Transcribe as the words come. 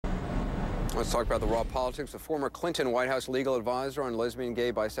Let's talk about the raw politics. The former Clinton White House legal advisor on lesbian,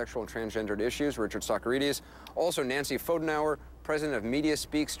 gay, bisexual, and transgendered issues, Richard Socarides. Also, Nancy Fodenauer, president of Media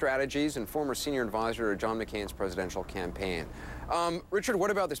Speak Strategies and former senior advisor to John McCain's presidential campaign. Richard, what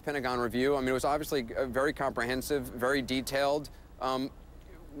about this Pentagon review? I mean, it was obviously very comprehensive, very detailed.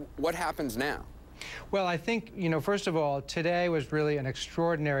 What happens now? Well, I think, first of all, today was really an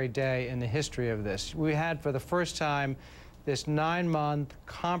extraordinary day in the history of this. We had, for the first time, this 9-month,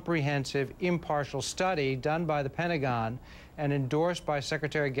 comprehensive, impartial study done by the Pentagon and endorsed by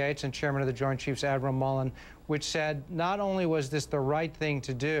Secretary Gates and Chairman of the Joint Chiefs, Admiral Mullen, which said not only was this the right thing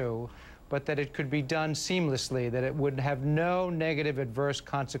to do, but that it could be done seamlessly, that it would have no negative adverse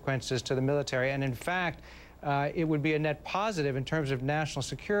consequences to the military. And in fact, it would be a net positive in terms of national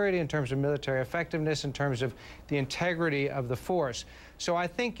security, in terms of military effectiveness, in terms of the integrity of the force. So I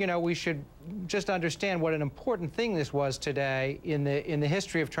think, we should just understand what an important thing this was today in the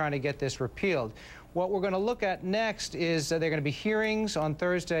history of trying to get this repealed. What we're going to look at next is there are going to be hearings on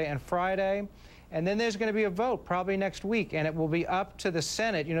Thursday and Friday, and then there's going to be a vote probably next week, and it will be up to the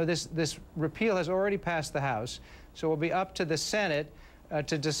Senate. This repeal has already passed the House, so it will be up to the Senate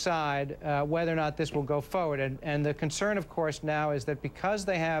to decide whether or not this will go forward. And the concern, of course, now is that because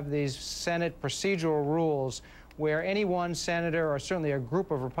they have these Senate procedural rules where any one senator or certainly a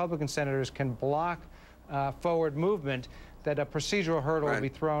group of Republican senators can block forward movement, that a procedural hurdle will be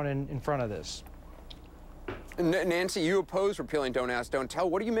thrown in front of this. Nancy, you oppose repealing Don't Ask, Don't Tell.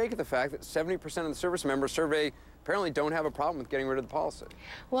 What do you make of the fact that 70% of the service members surveyed apparently don't have a problem with getting rid of the policy?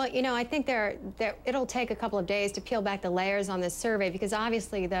 Well, I think it'll take a couple of days to peel back the layers on this survey, because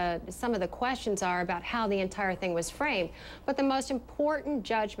obviously some of the questions are about how the entire thing was framed. But the most important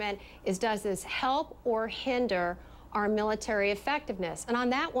judgment is, does this help or hinder our military effectiveness? And on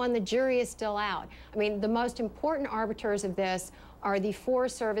that one, the jury is still out. I mean, the most important arbiters of this are the 4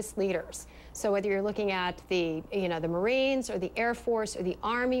 service leaders. So whether you're looking at the Marines or the Air Force or the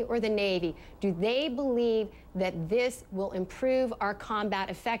Army or the Navy, do they believe that this will improve our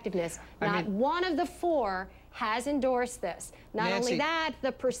combat effectiveness? Not one of the 4 has endorsed this. Not only that,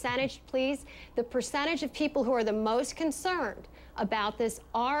 the percentage of people who are the most concerned about this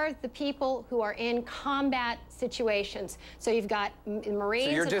are the people who are in combat situations. So you've got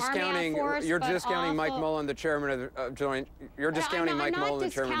Marines and Army Air Force, you're discounting Mike Mullen, the chairman of the Joint. You're discounting Mike Mullen, the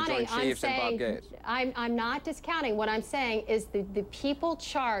chairman of the Joint Chiefs, and Bob Gates. I'm not discounting. What I'm saying is the people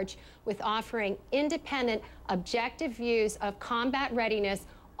charged with offering independent, objective views of combat readiness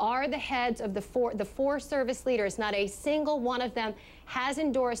are the heads of the four service leaders. Not a single one of them has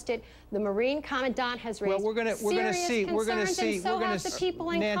endorsed it. The Marine Commandant has raised serious concerns, and so have the people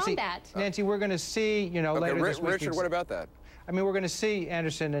in combat. Nancy, we're going to see, later this week. Richard, what about that? I mean, we're going to see,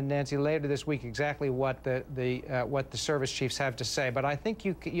 Anderson and Nancy, later this week exactly what the service chiefs have to say. But I think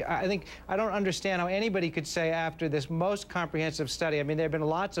I don't understand how anybody could say after this most comprehensive study. I mean, there've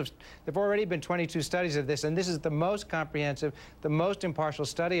already been 22 studies of this, and this is the most comprehensive, the most impartial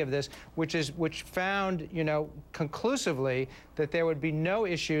study of this, which found, conclusively that there would be no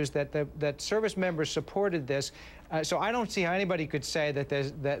issues, that service members supported this. So I don't see how anybody could say that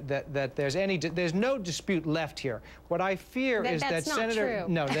there's no dispute left here. What I fear is that Senator,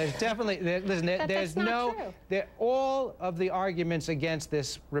 no, there's definitely all of the arguments against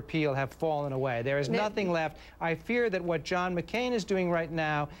this repeal have fallen away. There is nothing left. I fear that what John McCain is doing right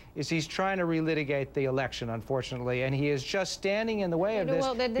now is he's trying to relitigate the election, unfortunately, and he is just standing in the way of this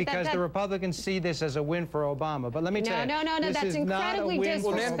because the Republicans see this as a win for Obama. But let me tell you, no, that's incredibly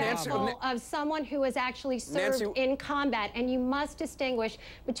disrespectful of someone who has actually served in combat, and you must distinguish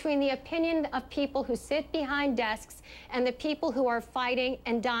between the opinion of people who sit behind desks and the people who are fighting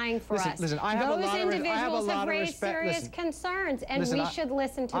and dying for us. Listen, those individuals have raised serious concerns, and we should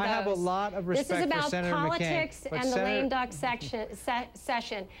listen to those. I have a lot of respect for Senator McCain. This is about politics and the lame duck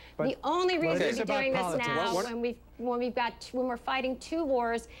session. The only reason we're doing this now, when we're fighting 2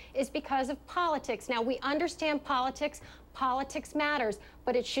 wars, is because of politics. Now, we understand politics. Politics matters,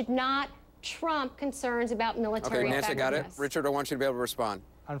 but it should not trump concerns about military effectiveness. Nancy, got it. Richard, I want you to be able to respond.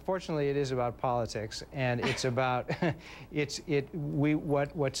 Unfortunately, it is about politics, and it's about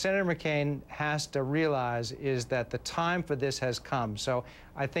what Senator McCain has to realize is that the time for this has come. So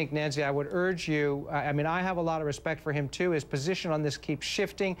I think, Nancy, I would urge you, I mean, I have a lot of respect for him, too. His position on this keeps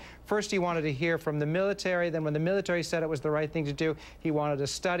shifting. First, he wanted to hear from the military. Then when the military said it was the right thing to do, he wanted a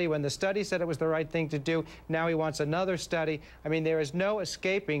study. When the study said it was the right thing to do, now he wants another study. I mean, there is no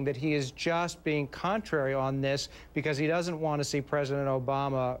escaping that he is just being contrary on this because he doesn't want to see President Obama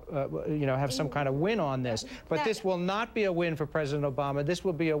Obama, you know, have some kind of win on this. But this will not be a win for President Obama. This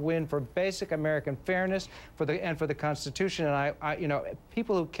will be a win for basic American fairness and for the Constitution. And you know,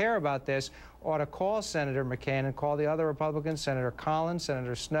 people who care about this ought to call Senator McCain and call the other Republicans, Senator Collins,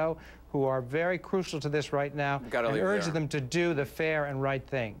 Senator Snowe, who are very crucial to this right now, and urge them to do the fair and right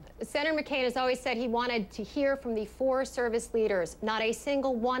thing. Senator McCain has always said he wanted to hear from the 4 service leaders. Not a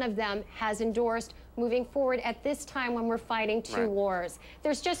single one of them has endorsed moving forward at this time when we're fighting 2 wars.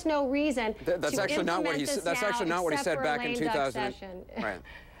 There's just no reason that's to actually not what he said. That's actually not what he said back in 2000. Right.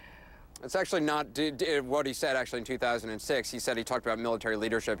 It's actually not what he said actually in 2006. He said he talked about military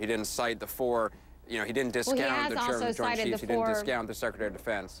leadership. He didn't cite the 4. You know, he didn't discount the Chairman of the Joint Chiefs. He didn't discount the Secretary of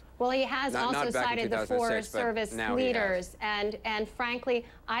Defense. Well, he has also cited the 4 service leaders, and frankly,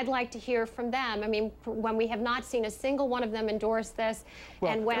 I'd like to hear from them. I mean, when we have not seen a single one of them endorse this,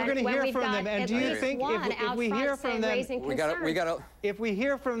 well, and when we're going to hear from them. And do you think if we hear from them, if we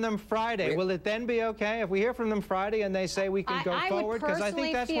hear from them Friday, will it then be okay? If we hear from them Friday and they say we can go forward, because I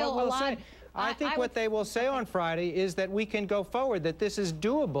think that's what we'll say. I think what they will say on Friday is that we can go forward, that this is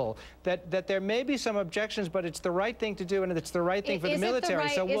doable, that there may be some objections, but it's the right thing to do, and it's the right thing for the military.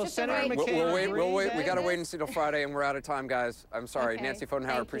 So will Senator McCain we'll wait. We got to wait and see till Friday, and we're out of time, guys. I'm sorry. Nancy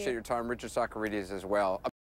Fodenhauer, appreciate your time. Richard Socarides as well.